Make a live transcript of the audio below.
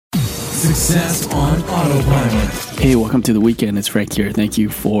Success on Autopilot. Hey, welcome to The Weekend. It's Frank here. Thank you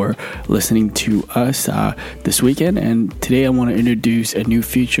for listening to us this weekend. And today I want to introduce a new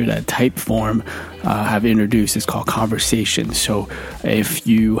feature that Typeform have introduced. It's called Conversations. So if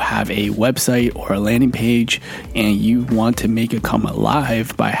you have a website or a landing page and you want to make it come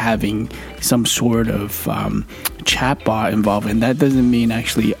alive by having some sort of chatbot involved, and that doesn't mean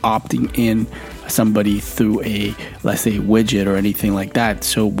actually opting in somebody through a, let's say, widget or anything like that.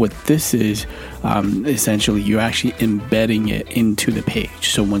 So what this is, essentially you're actually embedding it into the page.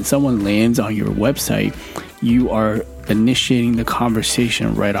 So when someone lands on your website, you are initiating the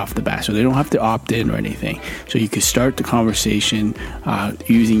conversation right off the bat. So they don't have to opt in or anything. So you could start the conversation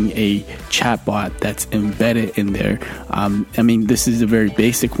using a chatbot that's embedded in there. I mean, this is a very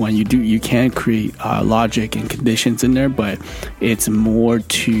basic one. You can create logic and conditions in there, but it's more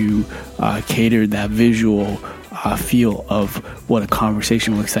to cater that visual feel of what a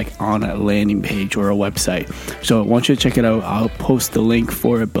conversation looks like on a landing page or a website. So I want you to check it out. I'll post the link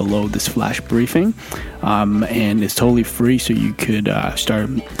for it below this flash briefing, and it's totally free, so you could start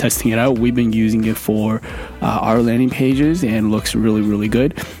testing it out. We've been using it for our landing pages and looks really, really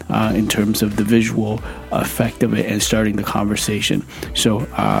good in terms of the visual effect of it and starting the conversation. So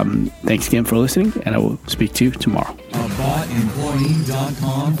thanks again for listening, and I will speak to you tomorrow.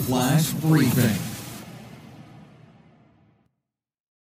 AboutEmployee.com/briefing.